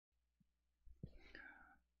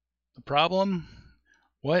The problem,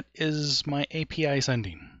 what is my API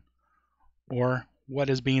sending? Or what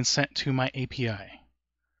is being sent to my API?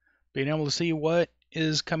 Being able to see what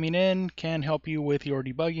is coming in can help you with your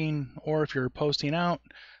debugging, or if you're posting out,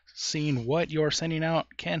 seeing what you're sending out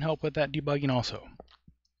can help with that debugging also.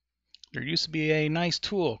 There used to be a nice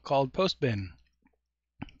tool called Postbin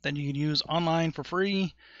that you could use online for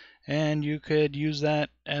free, and you could use that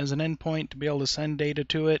as an endpoint to be able to send data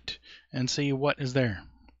to it and see what is there.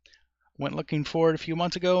 Went looking for it a few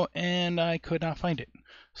months ago and I could not find it.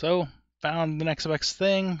 So found the next best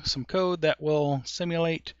thing, some code that will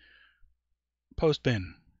simulate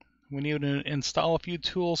Postbin. We need to install a few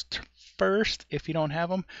tools first if you don't have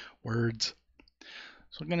them. Words.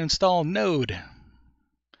 So we're going to install Node.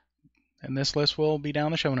 And this list will be down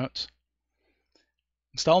in the show notes.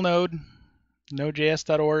 Install Node,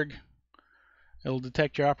 nodejs.org. It'll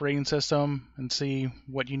detect your operating system and see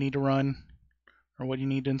what you need to run or what you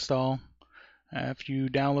need to install. After you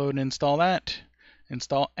download and install that,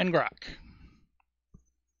 install ngrok.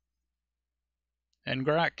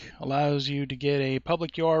 ngrok allows you to get a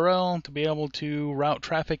public URL to be able to route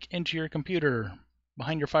traffic into your computer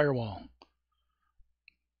behind your firewall.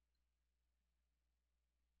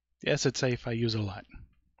 Yes, it's safe. I use it a lot.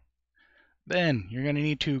 Then you're going to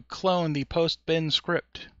need to clone the postbin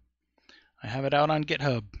script. I have it out on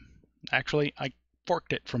GitHub. Actually, I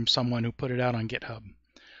forked it from someone who put it out on GitHub.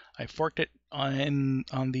 I forked it on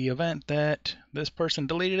the event that this person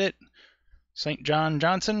deleted it, St. John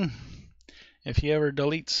Johnson. If he ever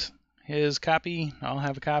deletes his copy, I'll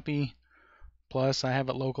have a copy. Plus, I have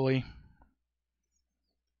it locally.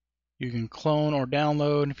 You can clone or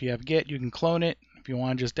download. If you have Git, you can clone it. If you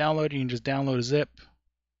want to just download it, you can just download a zip.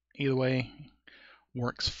 Either way,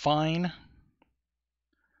 works fine.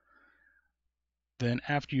 Then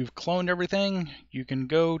after you've cloned everything, you can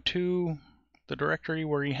go to the directory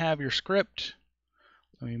where you have your script.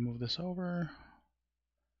 Let me move this over.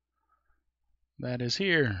 That is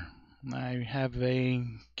here. I have a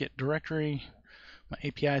Git directory, my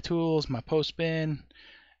API tools, my postbin,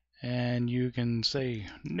 and you can say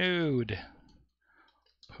node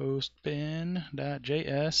postbin.js,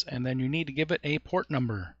 and then you need to give it a port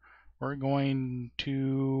number. We're going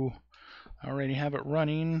to already have it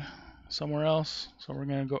running somewhere else, so we're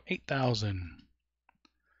going to go 8000.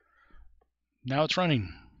 Now it's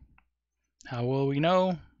running. How will we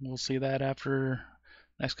know? We'll see that after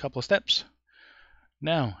the next couple of steps.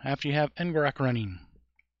 Now, after you have ngrok running,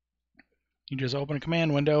 you just open a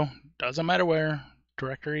command window, doesn't matter where,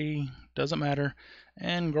 directory, doesn't matter,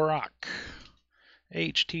 ngrok,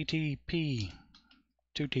 HTTP,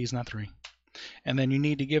 2 T's, not 3. And then you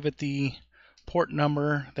need to give it the port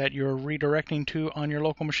number that you're redirecting to on your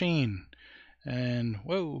local machine. And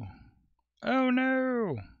whoa, oh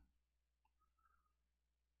no!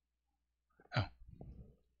 Oh,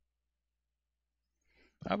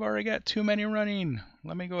 I've already got too many running.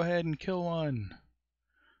 Let me go ahead and kill one.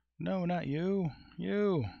 No, not you.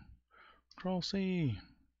 You. Control C.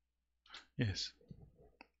 Yes.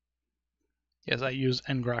 Yes, I use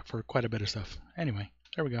ngrok for quite a bit of stuff. Anyway,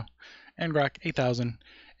 there we go. ngrok 8000.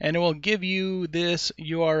 And it will give you this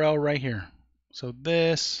URL right here. So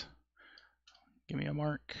this, give me a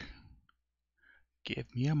mark. Give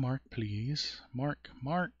me a mark, please. Mark,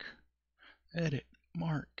 edit,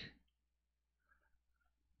 mark.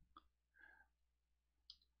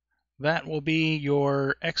 That will be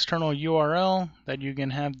your external URL that you can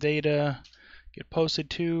have data get posted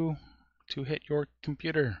to hit your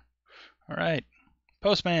computer. All right,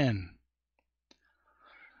 Postman.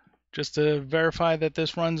 Just to verify that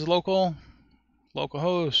this runs local,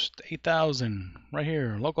 localhost 8000, right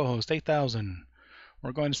here, localhost 8000.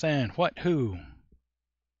 We're going to send what, who.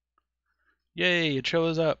 Yay, it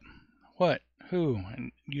shows up. What, who.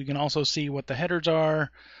 And you can also see what the headers are,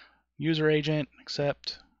 user agent,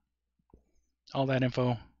 accept, all that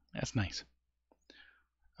info. That's nice.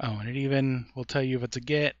 Oh, and it even will tell you if it's a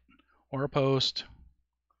get or a post.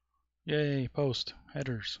 Yay, post,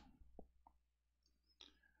 headers.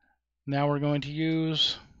 Now we're going to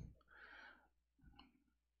use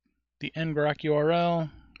the ngrok URL.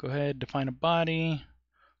 Go ahead, define a body.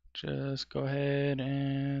 Just go ahead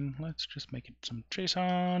and let's just make it some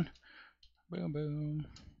JSON. Boom, boom.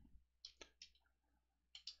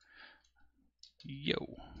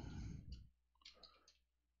 Yo.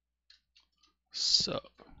 Sub.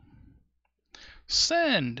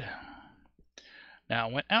 Send. Now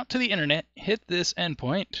went out to the internet, hit this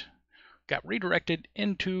endpoint, got redirected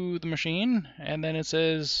into the machine, and then it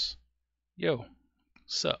says, yo,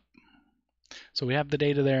 sup. So we have the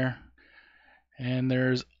data there. And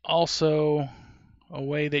there's also, a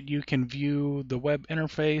way that you can view the web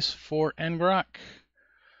interface for ngrok.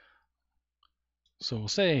 So we'll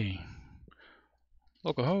say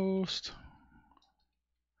localhost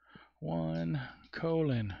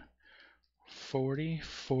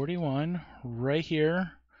 1:4041 right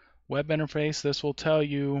here. Web interface, this will tell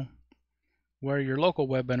you where your local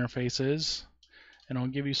web interface is, and I'll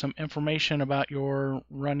give you some information about your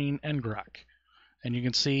running ngrok. And you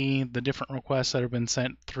can see the different requests that have been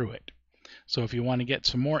sent through it. So if you want to get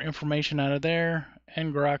some more information out of there,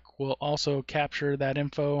 ngrok will also capture that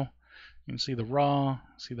info. You can see the raw,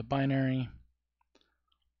 see the binary,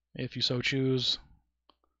 if you so choose.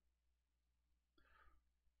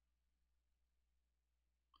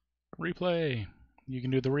 Replay. You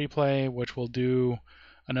can do the replay, which will do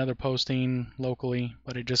another posting locally,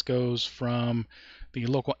 but it just goes from the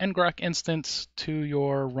local ngrok instance to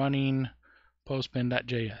your running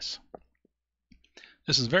postman.js.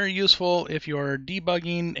 This is very useful if you're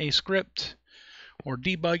debugging a script or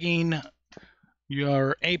debugging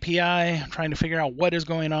your API, trying to figure out what is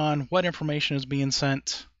going on, what information is being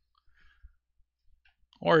sent,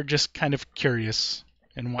 or just kind of curious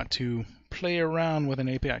and want to play around with an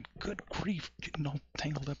API. Good grief, getting all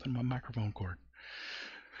tangled up in my microphone cord.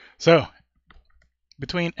 So,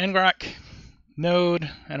 between ngrok, node,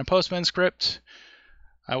 and a Postman script,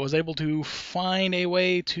 I was able to find a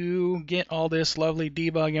way to get all this lovely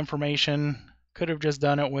debug information. Could have just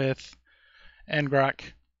done it with ngrok,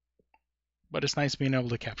 but it's nice being able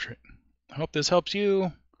to capture it. I hope this helps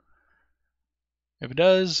you. If it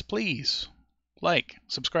does, please like,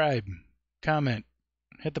 subscribe, comment,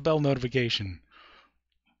 hit the bell notification.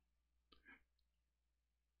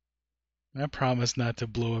 I promise not to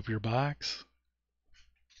blow up your box.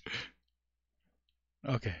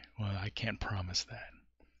 Okay, well, I can't promise that.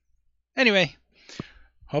 Anyway,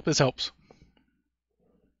 hope this helps.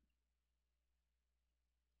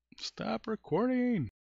 Stop recording.